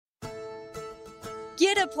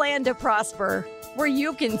Get a plan to prosper, where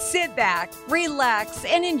you can sit back, relax,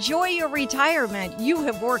 and enjoy your retirement you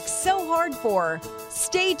have worked so hard for.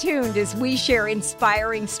 Stay tuned as we share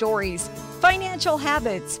inspiring stories, financial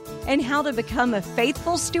habits, and how to become a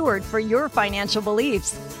faithful steward for your financial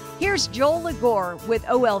beliefs. Here's Joel LaGore with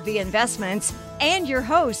OLV Investments and your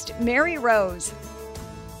host, Mary Rose.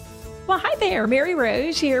 Well, hi there. Mary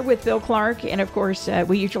Rose here with Bill Clark. And of course,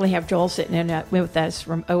 we usually have Joel sitting in with us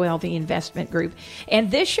from OLV Investment Group.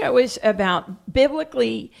 And this show is about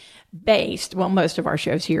biblically based. Well, most of our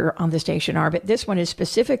shows here on the station are, but this one is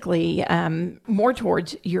specifically more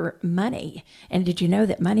towards your money. And did you know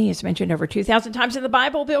that money is mentioned over 2,000 times in the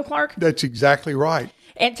Bible, Bill Clark? That's exactly right.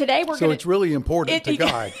 And today we're going to... So it's really important to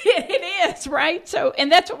God. It is, right? So,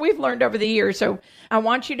 and that's what we've learned over the years. So I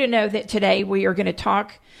want you to know that today we are going to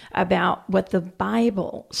talk about what the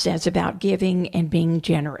Bible says about giving and being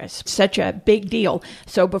generous. Such a big deal.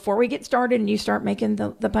 So before we get started and you start making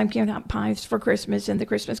the pumpkin pies for Christmas and the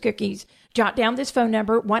Christmas cookies, jot down this phone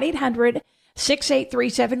number,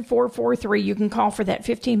 1-800-683-7443. You can call for that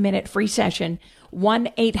 15-minute free session,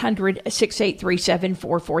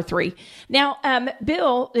 1-800-683-7443. Now,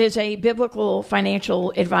 Bill is a biblical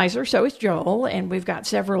financial advisor, so is Joel, and we've got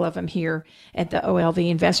several of them here at the OLV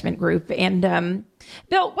Investment Group. And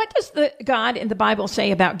Bill, what does the God in the Bible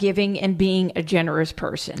say about giving and being a generous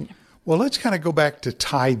person? Well, let's kind of go back to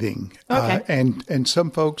tithing. Okay. And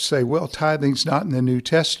some folks say, well, tithing's not in the New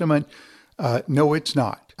Testament. No, it's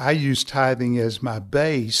not. I use tithing as my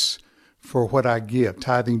base for what I give,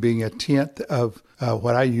 tithing being a tenth of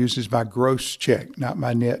what I use as my gross check, not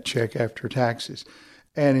my net check after taxes.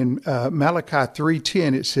 And in Malachi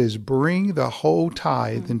 3:10, it says, bring the whole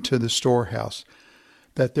tithe into the storehouse,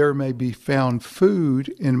 that there may be found food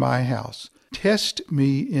in my house. Test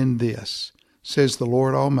me in this, says the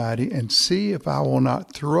Lord Almighty, and see if I will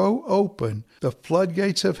not throw open the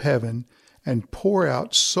floodgates of heaven and pour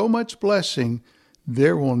out so much blessing,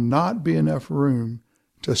 there will not be enough room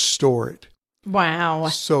to store it. Wow.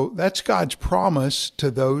 So that's God's promise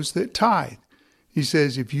to those that tithe. He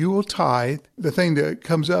says, if you will tithe, the thing that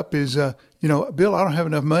comes up is, Bill, I don't have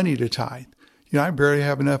enough money to tithe. I barely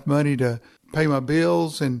have enough money to pay my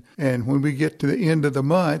bills. And when we get to the end of the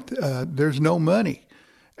month, there's no money.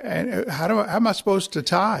 And how am I supposed to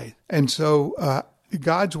tithe? And so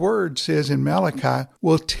God's word says in Malachi,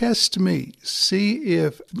 well, test me. See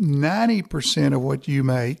if 90% of what you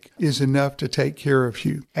make is enough to take care of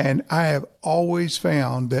you. And I have always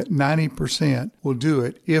found that 90% will do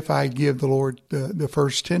it if I give the Lord the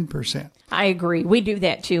first 10%. I agree. We do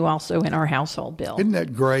that too also in our household, Bill. Isn't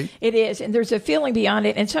that great? It is. And there's a feeling beyond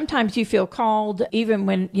it. And sometimes you feel called, even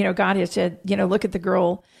when, God has said, look at the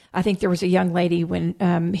girl. I think there was a young lady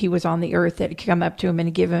when he was on the earth that had come up to him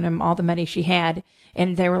and given him all the money she had.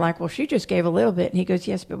 And they were like, well, she just gave a little bit. And he goes,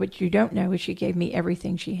 yes, but what you don't know is she gave me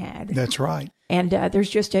everything she had. That's right. And there's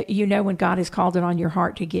just when God has called it on your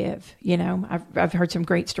heart to give. I've heard some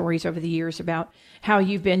great stories over the years about how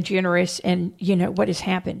you've been generous and, what has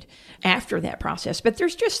happened after that process. But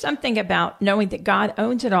there's just something about knowing that God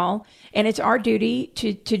owns it all. And it's our duty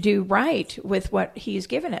to do right with what he's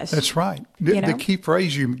given us. That's right. The key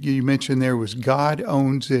phrase you mentioned there was God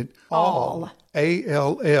owns it all.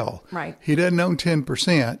 A-L-L. Right. He doesn't own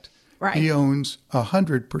 10%. Right. He owns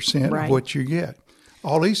 100% of what you get.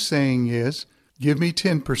 All he's saying is, give me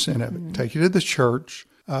 10% of it. Take it to the church.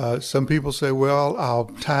 Some people say, well, I'll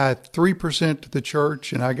tithe 3% to the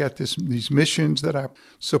church, and I got these missions that I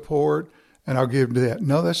support, and I'll give to that.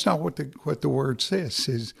 No, that's not what the word says. It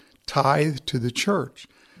says tithe to the church.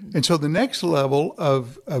 And so the next level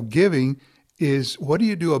of giving is, what do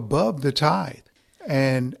you do above the tithe?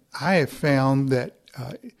 And I have found that,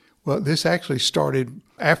 this actually started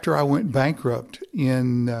after I went bankrupt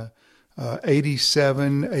in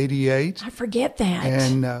 87, 88. I forget that.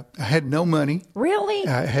 And I had no money. Really?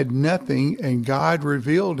 I had nothing. And God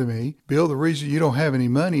revealed to me, Bill, the reason you don't have any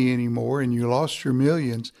money anymore and you lost your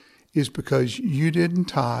millions is because you didn't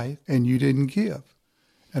tithe and you didn't give.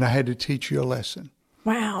 And I had to teach you a lesson.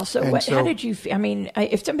 Wow. So how did you,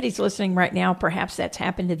 if somebody's listening right now, perhaps that's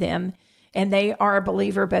happened to them and they are a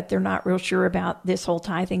believer, but they're not real sure about this whole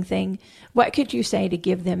tithing thing. What could you say to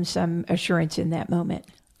give them some assurance in that moment?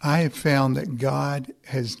 I have found that God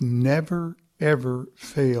has never, ever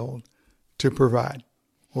failed to provide,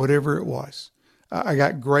 whatever it was. I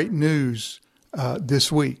got great news this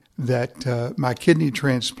week that my kidney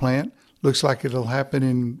transplant looks like it'll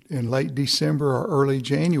happen in late December or early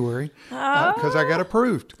January because I got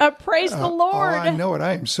approved. Praise the Lord. Oh, I know it.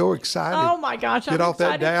 I am so excited. Oh, my gosh. Get off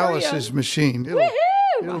that dialysis machine.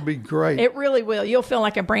 Woohoo! It'll be great. It really will. You'll feel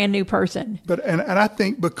like a brand new person. But and I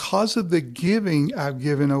think because of the giving I've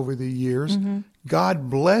given over the years, God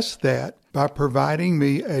blessed that by providing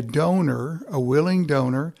me a donor, a willing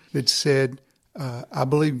donor that said, I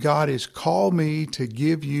believe God has called me to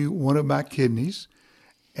give you one of my kidneys.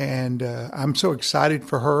 And I'm so excited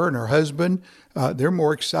for her and her husband. They're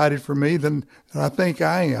more excited for me than I think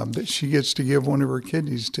I am that she gets to give one of her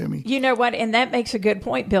kidneys to me. You know what? And that makes a good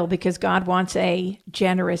point, Bill, because God wants a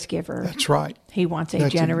generous giver. That's right. He wants a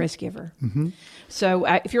generous giver. So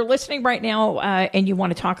if you're listening right now and you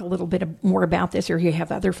want to talk a little bit more about this, or you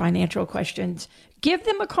have other financial questions, give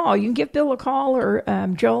them a call. You can give Bill a call, or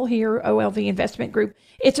Joel here, OLV Investment Group.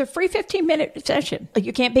 It's a free 15-minute session.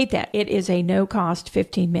 You can't beat that. It is a no-cost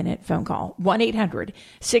 15-minute phone call.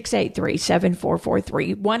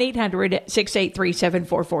 1-800-683-7443.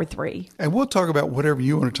 1-800-683-7443. And we'll talk about whatever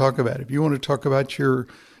you want to talk about. If you want to talk about your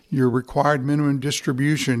required minimum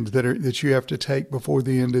distributions that you have to take before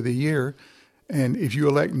the end of the year, and if you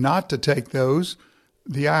elect not to take those,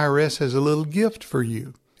 the IRS has a little gift for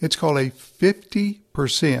you. It's called a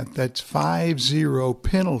 50%, that's 50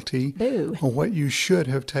 penalty on what you should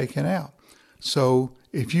have taken out. So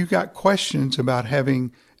if you got questions about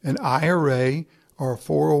having an IRA or a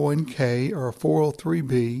 401k or a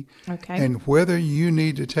 403b, and whether you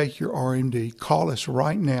need to take your RMD, call us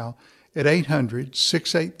right now at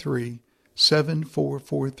 800-683-7443,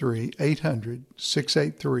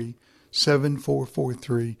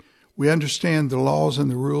 800-683-7443. We understand the laws and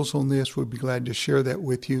the rules on this. We'd be glad to share that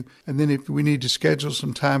with you. And then if we need to schedule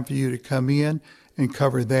some time for you to come in and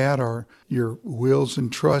cover that, or your wills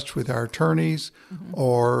and trusts with our attorneys,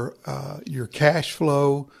 or your cash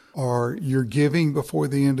flow, or your giving before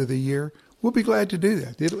the end of the year, we'll be glad to do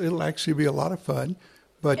that. It'll actually be a lot of fun.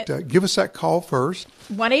 But give us that call first.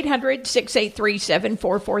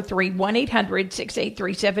 1-800-683-7443,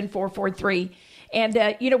 1-800-683-7443.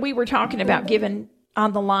 And, we were talking about giving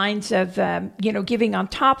on the lines of, giving on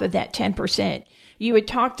top of that 10%. You had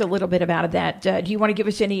talked a little bit about that. Do you want to give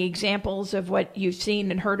us any examples of what you've seen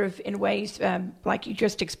and heard of in ways like you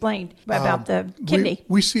just explained about the kidney?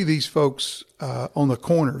 We see these folks on the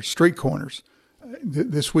corners, street corners.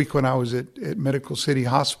 This week when I was at Medical City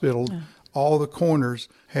Hospital, all the corners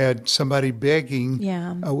had somebody begging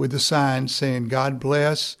with a sign saying, "God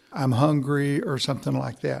bless, I'm hungry," or something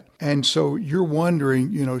like that. And so you're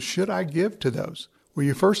wondering, should I give to those? Well,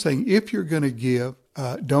 your first thing, if you're going to give,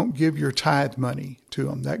 don't give your tithe money to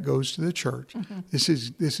them. That goes to the church. This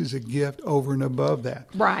is a gift over and above that.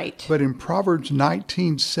 Right. But in Proverbs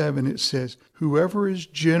 19:7, it says, "Whoever is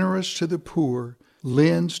generous to the poor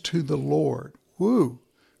lends to the Lord." Woo!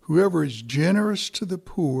 Whoever is generous to the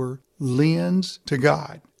poor lends to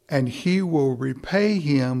God, and he will repay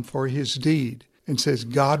him for his deed. And says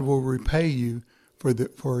God will repay you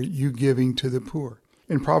for you giving to the poor.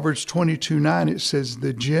 In Proverbs 22:9, it says,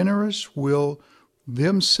 "The generous will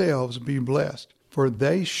themselves be blessed, for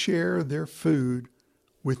they share their food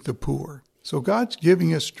with the poor." So God's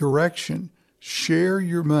giving us direction. Share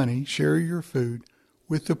your money, share your food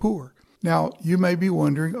with the poor. Now, you may be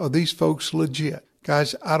wondering, are these folks legit?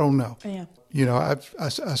 Guys, I don't know. Yeah. I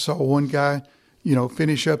saw one guy,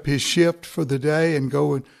 finish up his shift for the day and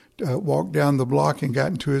go and walk down the block and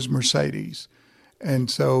got into his Mercedes.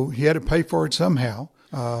 And so he had to pay for it somehow.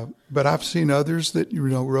 But I've seen others that,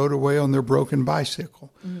 rode away on their broken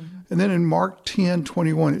bicycle. And then in Mark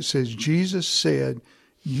 10:21, it says, Jesus said,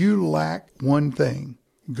 "You lack one thing.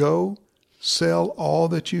 Go, sell all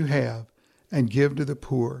that you have and give to the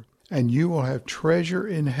poor, and you will have treasure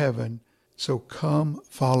in heaven. So come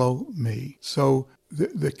follow me." So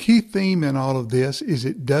the key theme in all of this is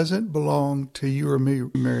it doesn't belong to you or me,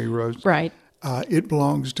 Mary Rose. Right. It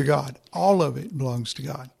belongs to God. All of it belongs to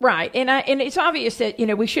God. Right. And it's obvious that,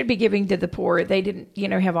 we should be giving to the poor. They didn't,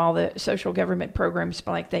 have all the social government programs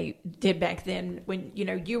like they did back then when,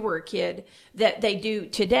 you were a kid that they do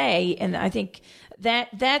today. And I think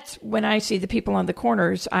that's when I see the people on the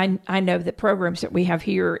corners, I know the programs that we have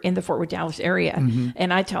here in the Fort Worth, Dallas area,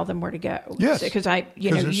 and I tell them where to go. Yes. Because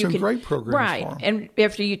there's some great programs right. for them. And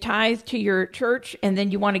if you tithe to your church and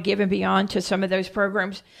then you want to give and beyond to some of those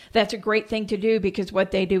programs, that's a great thing to do, because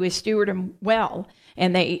what they do is steward them well,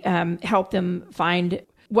 and they help them find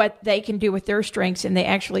what they can do with their strengths, and they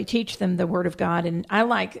actually teach them the Word of God. And I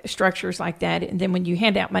like structures like that. And then when you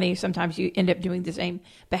hand out money, sometimes you end up doing the same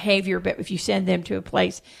behavior. But if you send them to a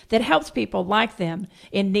place that helps people like them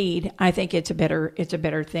in need, I think it's a better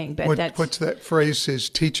thing. But what's that phrase says?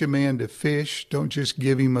 Teach a man to fish. Don't just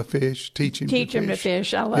give him a fish. Teach him to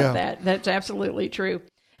fish. I love that. That's absolutely true.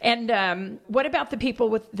 And what about the people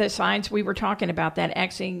with the signs? We were talking about that,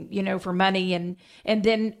 asking, for money. And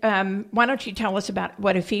then why don't you tell us about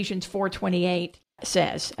what Ephesians 4:28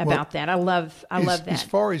 says about that? I love that. As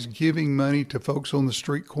far as giving money to folks on the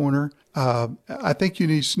street corner, I think you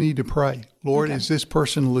just need to pray. Lord, is this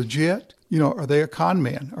person legit? Are they a con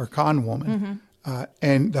man or con woman?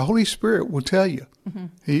 And the Holy Spirit will tell you.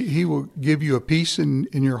 He will give you a peace in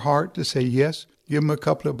your heart to say yes, give them a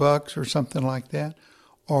couple of bucks or something like that,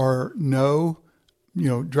 or no,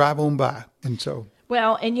 drive on by. And so.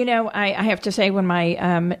 Well, and I have to say, when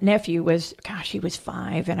my nephew was, he was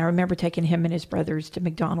 5, and I remember taking him and his brothers to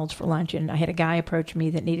McDonald's for lunch, and I had a guy approach me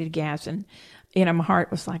that needed gas, and my heart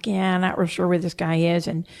was like, not real sure where this guy is.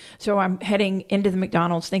 And so I'm heading into the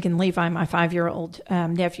McDonald's thinking Levi, my 5-year-old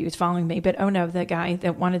nephew, is following me. But oh no, the guy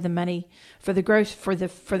that wanted the money for the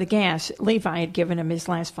for the gas, Levi had given him his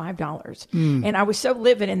last $5. And I was so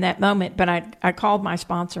livid in that moment, but I called my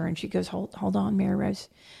sponsor, and she goes, hold on, Mary Rose.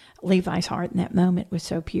 Levi's heart in that moment was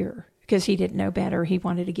so pure, because he didn't know better. He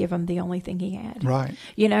wanted to give him the only thing he had. Right.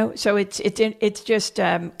 So it's just,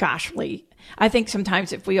 Lee, I think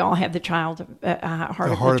sometimes if we all had the heart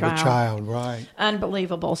of a child, right.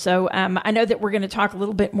 Unbelievable. So I know that we're going to talk a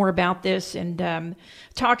little bit more about this, and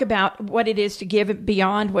talk about what it is to give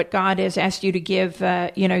beyond what God has asked you to give,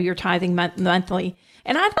 your tithing monthly.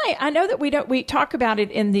 And I know that we talk about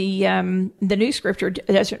it in the new scripture.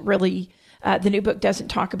 Doesn't really, the new book doesn't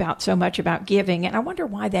talk about so much about giving, and I wonder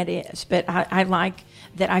why that is. But I like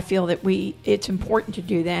that. I feel that it's important to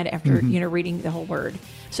do that after reading the whole word.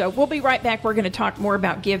 So we'll be right back. We're going to talk more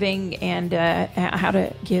about giving and how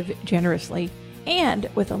to give generously and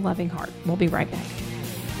with a loving heart. We'll be right back.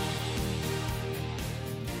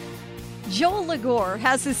 Joel LaGore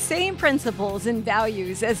has the same principles and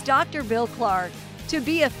values as Dr. Bill Clark. To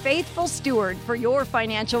be a faithful steward for your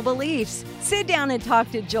financial beliefs, sit down and talk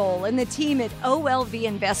to Joel and the team at OLV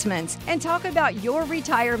Investments and talk about your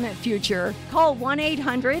retirement future. Call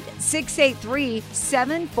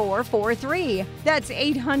 1-800-683-7443. That's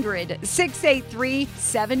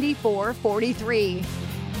 800-683-7443.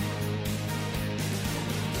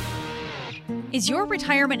 Is your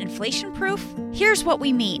retirement inflation-proof? Here's what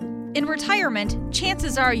we mean. In retirement,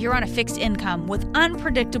 chances are you're on a fixed income with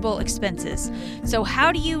unpredictable expenses. So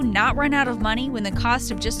how do you not run out of money when the cost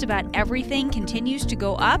of just about everything continues to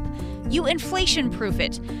go up? You inflation-proof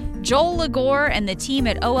it. Joel LaGore and the team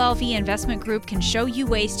at OLV Investment Group can show you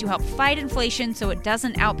ways to help fight inflation so it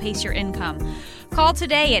doesn't outpace your income. Call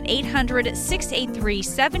today at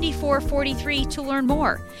 800-683-7443 to learn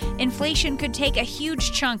more. Inflation could take a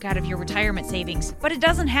huge chunk out of your retirement savings, but it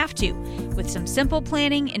doesn't have to. With some simple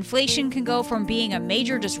planning, inflation can go from being a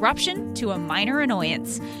major disruption to a minor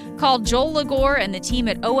annoyance. Call Joel LaGore and the team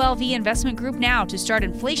at OLV Investment Group now to start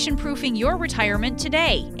inflation-proofing your retirement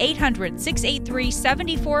today.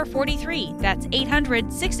 800-683-7443. That's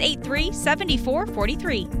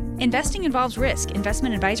 800-683-7443. Investing involves risk.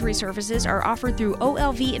 Investment advisory services are offered through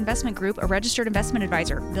OLV Investment Group, a registered investment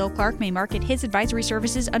advisor. Bill Clark may market his advisory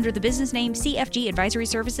services under the business name CFG Advisory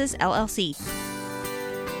Services, LLC.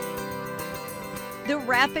 The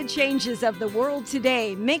rapid changes of the world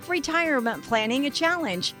today make retirement planning a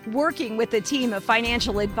challenge. Working with a team of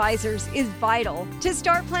financial advisors is vital. To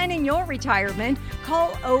start planning your retirement,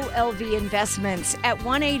 call OLV Investments at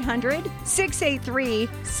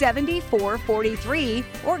 1-800-683-7443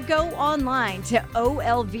 or go online to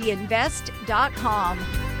olvinvest.com.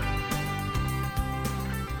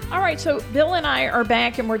 All right, so Bill and I are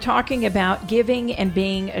back, and we're talking about giving and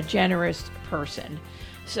being a generous person.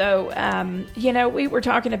 So, we were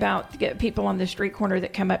talking about people on the street corner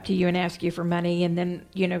that come up to you and ask you for money, and then,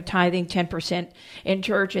 tithing 10% in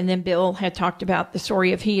church. And then Bill had talked about the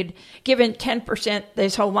story of he had given 10%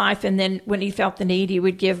 his whole life, and then when he felt the need, he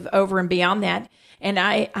would give over and beyond that. And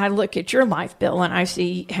I look at your life, Bill, and I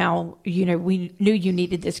see how, we knew you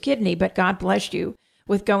needed this kidney, but God blessed you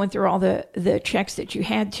with going through all the checks that you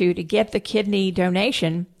had to get the kidney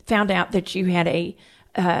donation, found out that you had a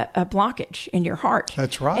blockage in your heart.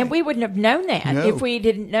 That's right. And we wouldn't have known that if we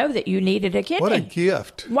didn't know that you needed a kidney. What a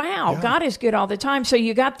gift. Wow. Yeah. God is good all the time. So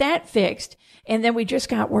you got that fixed. And then we just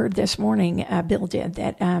got word this morning, Bill did,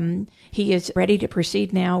 that he is ready to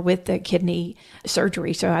proceed now with the kidney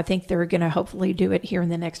surgery. So I think they're going to hopefully do it here in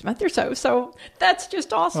the next month or so. So that's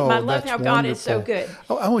just awesome. I love how God is so good.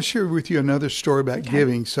 I want to share with you another story about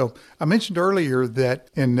giving. So I mentioned earlier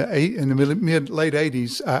that in the late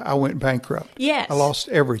 80s, I went bankrupt. Yes. I lost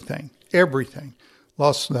everything.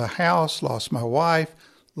 Lost the house, lost my wife,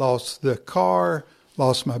 lost the car,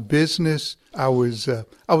 lost my business. I was kind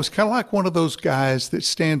of like one of those guys that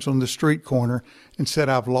stands on the street corner and said,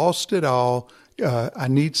 I've lost it all. I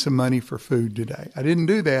need some money for food today. I didn't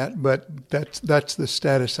do that, but that's the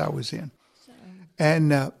status I was in.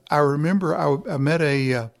 And I remember I met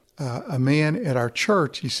a man at our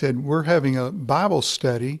church. He said, we're having a Bible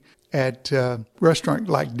study at a restaurant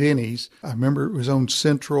like Denny's. I remember it was on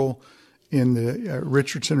Central in the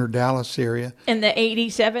Richardson or Dallas area. In the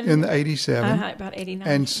 87? In the 87. About 89.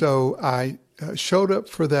 And so I showed up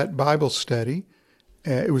for that Bible study.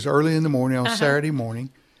 It was early in the morning on Saturday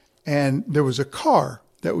morning. And there was a car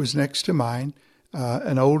that was next to mine,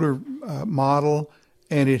 an older model,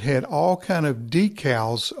 and it had all kind of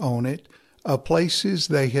decals on it of places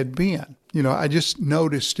they had been. You know, I just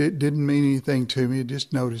noticed it. Didn't mean anything to me. I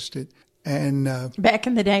just noticed it. And back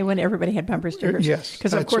in the day when everybody had bumper stickers. Yes,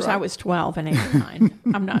 because of course right. I was 12 and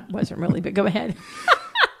 89. Wasn't really, but go ahead.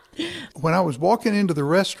 When I was walking into the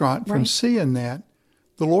restaurant from seeing that,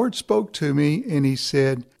 the Lord spoke to me and he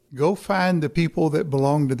said, go find the people that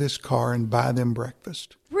belong to this car and buy them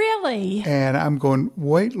breakfast. Really? And I'm going,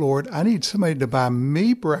 wait, Lord, I need somebody to buy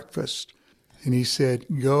me breakfast. And he said,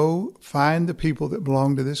 go find the people that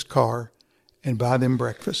belong to this car and buy them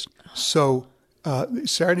breakfast. So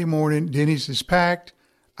Saturday morning, Denny's is packed.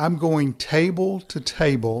 I'm going table to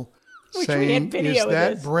table saying, is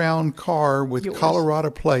that brown car with yours? Colorado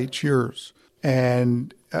plates yours?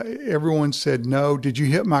 And everyone said, no. Did you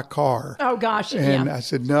hit my car? Oh, gosh. And I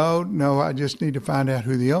said, no, I just need to find out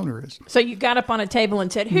who the owner is. So you got up on a table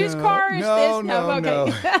and said, whose car is this?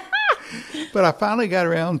 No. But I finally got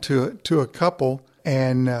around to a couple,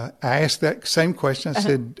 and I asked that same question. I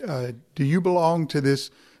said, do you belong to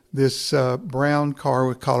this brown car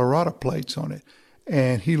with Colorado plates on it?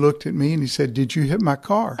 And he looked at me and he said, did you hit my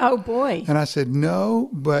car? Oh, boy. And I said, no,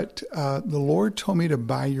 but the Lord told me to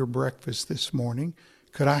buy your breakfast this morning.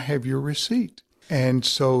 Could I have your receipt? And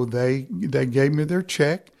so they gave me their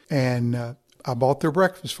check, and I bought their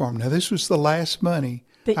breakfast for them. Now, this was the last money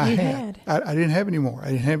that I you had. I didn't have any more.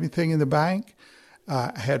 I didn't have anything in the bank.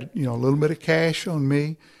 I had, a little bit of cash on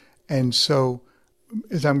me. And so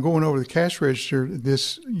as I'm going over the cash register,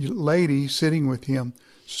 this lady sitting with him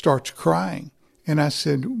starts crying. And I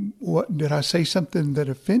said, what, did I say something that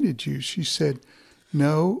offended you? She said,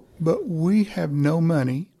 no, but we have no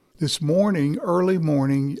money. This morning, early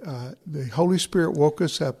morning, the Holy Spirit woke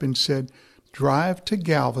us up and said, drive to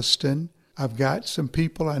Galveston. I've got some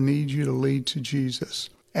people I need you to lead to Jesus.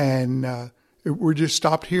 And we're just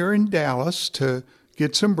stopped here in Dallas to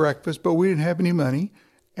get some breakfast, but we didn't have any money.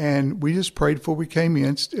 And we just prayed before we came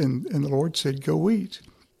in, and the Lord said, go eat.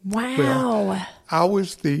 Wow. Well, I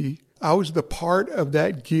was the part of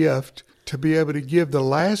that gift to be able to give the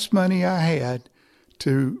last money I had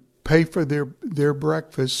to pay for their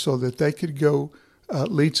breakfast so that they could go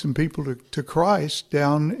lead some people to Christ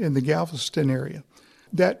down in the Galveston area.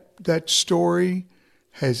 That story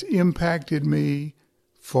has impacted me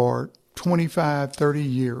for 25, 30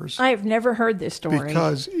 years. I have never heard this story.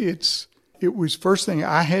 Because it was first thing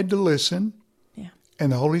I had to listen,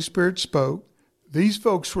 and the Holy Spirit spoke. These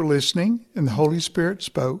folks were listening, and the Holy Spirit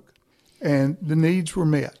spoke, and the needs were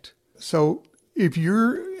met. So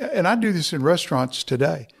and I do this in restaurants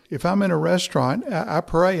today. If I'm in a restaurant, I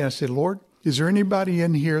pray and I say, Lord, is there anybody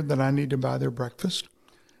in here that I need to buy their breakfast?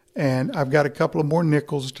 And I've got a couple of more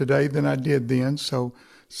nickels today than I did then. So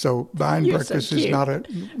buying breakfast is not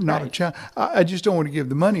a challenge. I just don't want to give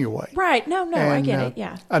the money away. Right. No, and, I get it.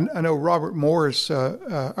 Yeah. I know Robert Morris,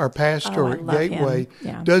 our pastor at Gateway,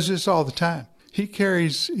 does this all the time. He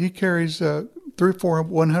carries $300, $400,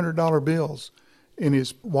 $100 bills in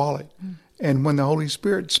his wallet. Mm-hmm. And when the Holy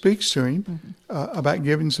Spirit speaks to him about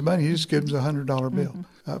giving some money, he just gives a $100 bill.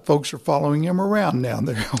 Folks are following him around now.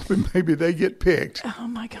 They're hoping maybe they get picked. Oh,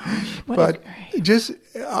 my gosh. But just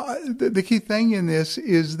the key thing in this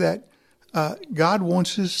is that God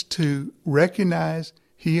wants us to recognize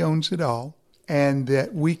He owns it all and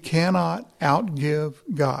that we cannot outgive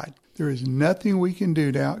God. There is nothing we can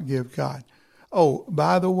do to outgive God. Oh,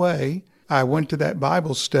 by the way, I went to that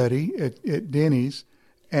Bible study at Denny's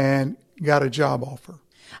and got a job offer.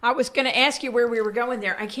 I was going to ask you where we were going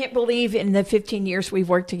there. I can't believe in the 15 years we've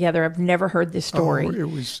worked together, I've never heard this story. Oh, it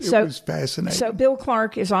was fascinating. So Bill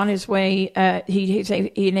Clark is on his way. He's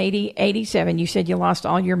in 87. You said you lost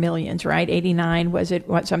all your millions, right? 89, was it?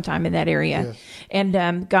 Sometime in that area. Yes.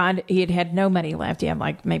 And God, he had no money left. He had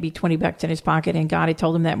like maybe $20 in his pocket. And God had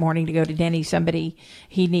told him that morning to go to Denny's. Somebody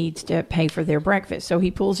he needs to pay for their breakfast. So he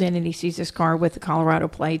pulls in and he sees this car with the Colorado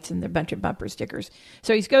plates and a bunch of bumper stickers.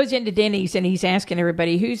 So he goes into Denny's and he's asking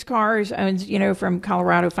everybody whose cars owns, from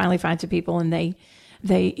Colorado, finally finds some people and they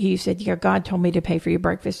he said, yeah, God told me to pay for your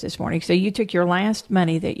breakfast this morning. So you took your last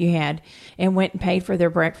money that you had and went and paid for their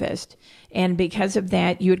breakfast. And because of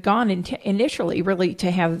that, you had gone initially really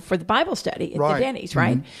to have for the Bible study at the Denny's,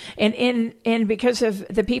 right? And because of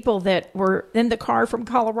the people that were in the car from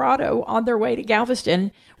Colorado on their way to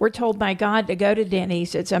Galveston were told by God to go to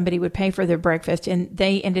Denny's that somebody would pay for their breakfast. And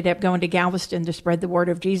they ended up going to Galveston to spread the word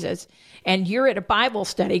of Jesus. And you're at a Bible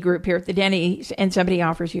study group here at the Denny's and somebody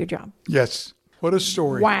offers you a job. Yes. What a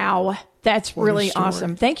story. Wow. That's really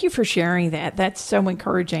awesome. Thank you for sharing that. That's so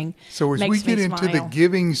encouraging. So as we get into the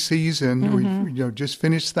giving season, we've just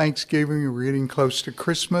finished Thanksgiving, we're getting close to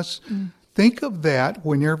Christmas. Think of that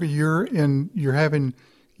whenever you're having,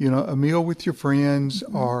 a meal with your friends,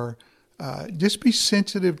 or just be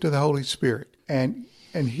sensitive to the Holy Spirit, and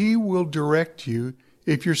He will direct you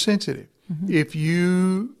if you're sensitive. If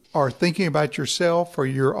you are thinking about yourself, or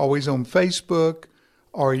you're always on Facebook,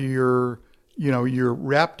 or you're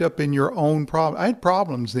wrapped up in your own problem. I had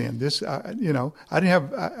problems then. I didn't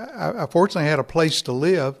have, I fortunately had a place to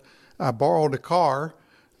live. I borrowed a car,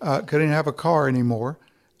 couldn't have a car anymore.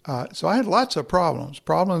 So I had lots of problems.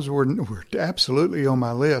 Problems were absolutely on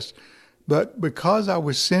my list. But because I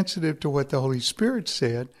was sensitive to what the Holy Spirit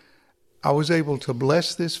said, I was able to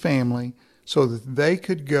bless this family so that they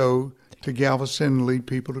could go to Galveston and lead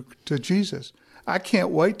people to Jesus. I can't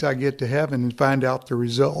wait till I get to heaven and find out the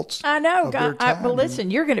results. I know. But listen,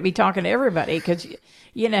 you're going to be talking to everybody because,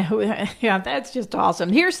 that's just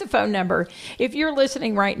awesome. Here's the phone number. If you're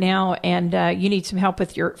listening right now and you need some help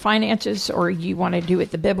with your finances, or you want to do it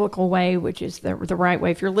the biblical way, which is the right way,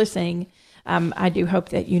 if you're listening, I do hope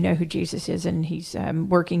that you know who Jesus is and He's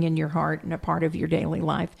working in your heart and a part of your daily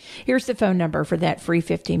life. Here's the phone number for that free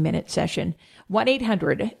 15-minute session.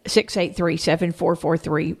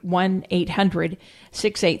 1-800-683-7443,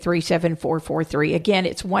 1-800-683-7443. Again,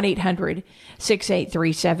 it's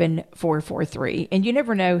 1-800-683-7443. And you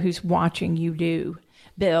never know who's watching you do,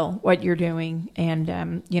 Bill, what you're doing, and,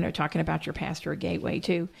 talking about your pastor at Gateway,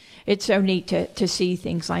 too. It's so neat to see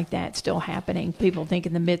things like that still happening. People think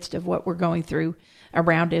in the midst of what we're going through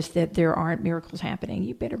around us that there aren't miracles happening.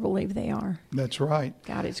 You better believe they are. That's right.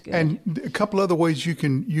 God is good. And a couple other ways you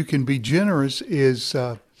can be generous is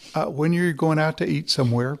when you're going out to eat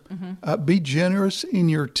somewhere, be generous in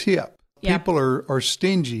your tip. Yep. People are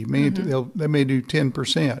stingy. They may do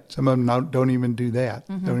 10%. Some of them don't even do that.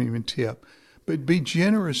 Don't even tip. But be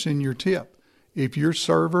generous in your tip. If your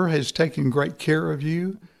server has taken great care of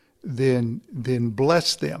you, then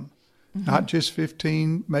bless them. Not just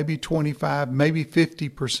 15, maybe 25, maybe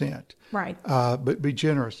 50%. Right. But be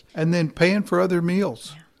generous. And then paying for other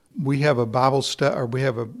meals. Yeah. We have a Bible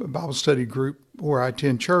study group where I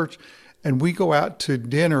attend church, and we go out to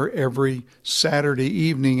dinner every Saturday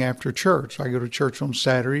evening after church. I go to church on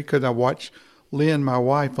Saturday because I watch Lynn, my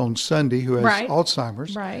wife, on Sunday, who has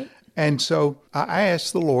Alzheimer's. Right. And so I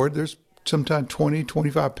ask the Lord, there's sometimes 20,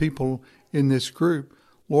 25 people in this group,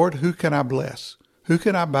 Lord, who can I bless? Who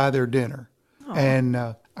can I buy their dinner? Oh. And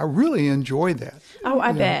I really enjoy that. Oh,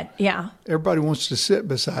 I bet. Yeah. Everybody wants to sit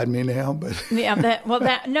beside me now, but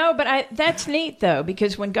that's neat though,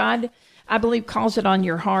 because when God, I believe, calls it on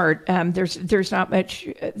your heart, there's not much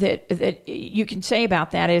that you can say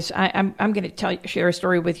about that. I'm going to share a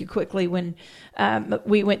story with you quickly. When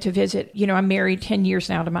we went to visit, I'm married 10 years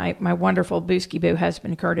now to my wonderful Boosky Boo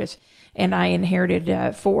husband, Curtis. And I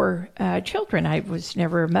inherited 4 children. I was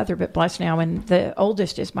never a mother, but blessed now. And the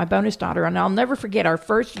oldest is my bonus daughter. And I'll never forget our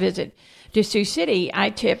first visit to Sioux City. I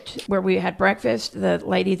tipped where we had breakfast, the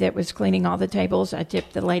lady that was cleaning all the tables. I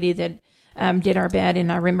tipped the lady that did our bed.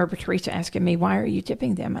 And I remember Teresa asking me, why are you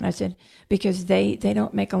tipping them? And I said, because they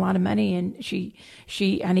don't make a lot of money. And I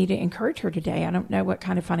need to encourage her today. I don't know what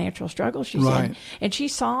kind of financial struggle she's in. And she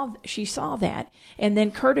saw that. And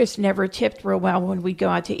then Curtis never tipped real well when we go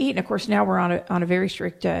out to eat. And of course, now we're on a very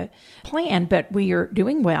strict plan, but we are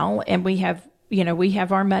doing well. And we have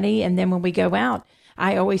our money. And then when we go out,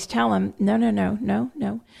 I always tell them,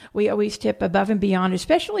 no. We always tip above and beyond,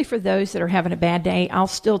 especially for those that are having a bad day. I'll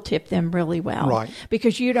still tip them really well. Right.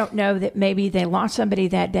 Because you don't know that maybe they lost somebody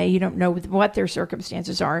that day. You don't know what their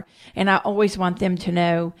circumstances are. And I always want them to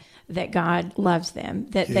know that God loves them,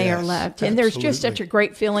 that they are loved. And there's just such a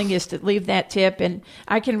great feeling is to leave that tip. And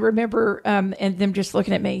I can remember and them just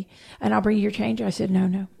looking at me, and I'll bring you your change. I said,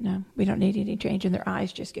 no, we don't need any change. And their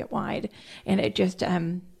eyes just get wide. And it just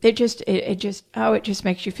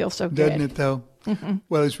makes you feel so good. Doesn't it though? Mm-hmm.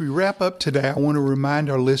 Well, as we wrap up today, I want to remind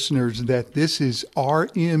our listeners that this is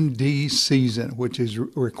RMD season, which is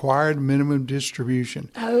required minimum distribution.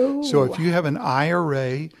 Oh. So if you have an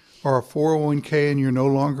IRA or a 401k and you're no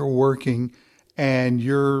longer working and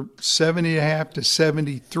you're 70 and a half to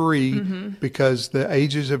 73 because the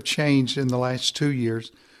ages have changed in the last 2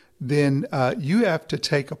 years, then you have to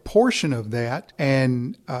take a portion of that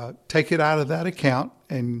and take it out of that account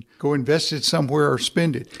and go invest it somewhere or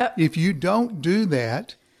spend it. If you don't do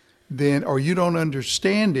that, then, or you don't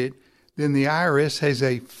understand it, then the IRS has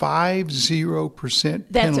a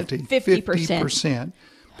 50% penalty. That's a 50%. 50%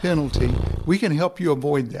 penalty. We can help you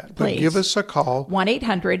avoid that. But Please. give us a call.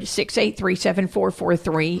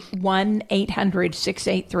 1-800-683-7443.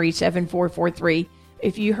 1-800-683-7443.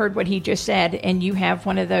 If you heard what he just said and you have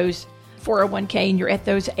one of those 401k and you're at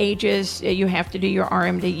those ages, you have to do your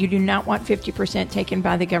RMD. You do not want 50% taken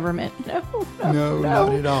by the government. No,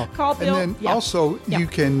 not at all. Call Bill. And then also you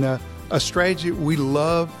can, a strategy we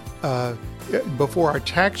love, before our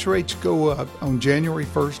tax rates go up on January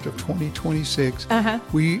 1st of 2026,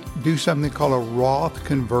 we do something called a Roth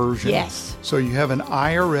conversion. Yes. So you have an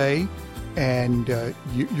IRA and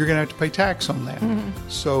you're going to have to pay tax on that.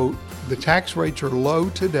 So the tax rates are low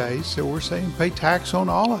today, so we're saying pay tax on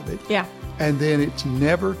all of it. Yeah. And then it's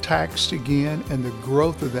never taxed again, and the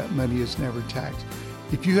growth of that money is never taxed.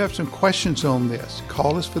 If you have some questions on this,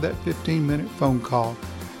 call us for that 15-minute phone call,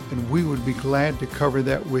 and we would be glad to cover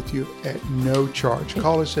that with you at no charge.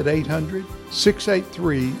 Call us at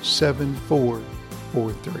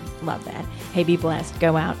 800-683-7443. Love that. Hey, be blessed.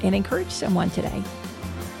 Go out and encourage someone today.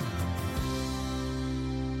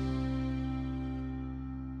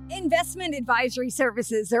 Investment advisory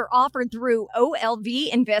services are offered through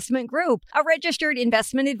OLV Investment Group, a registered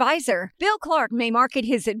investment advisor. Bill Clark may market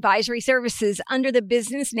his advisory services under the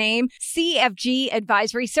business name CFG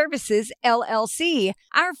Advisory Services, LLC.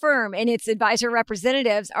 Our firm and its advisor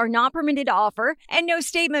representatives are not permitted to offer, and no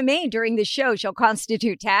statement made during the show shall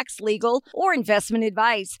constitute tax, legal, or investment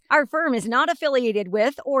advice. Our firm is not affiliated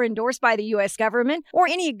with or endorsed by the U.S. government or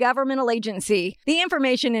any governmental agency. The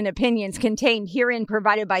information and opinions contained herein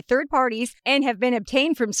provided by third parties and have been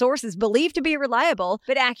obtained from sources believed to be reliable,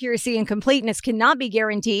 but accuracy and completeness cannot be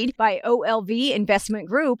guaranteed by OLV Investment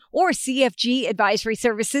Group or CFG Advisory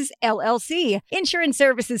Services, LLC. Insurance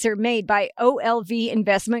services are made by OLV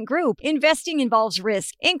Investment Group. Investing involves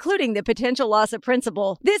risk, including the potential loss of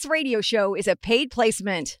principal. This radio show is a paid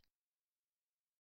placement.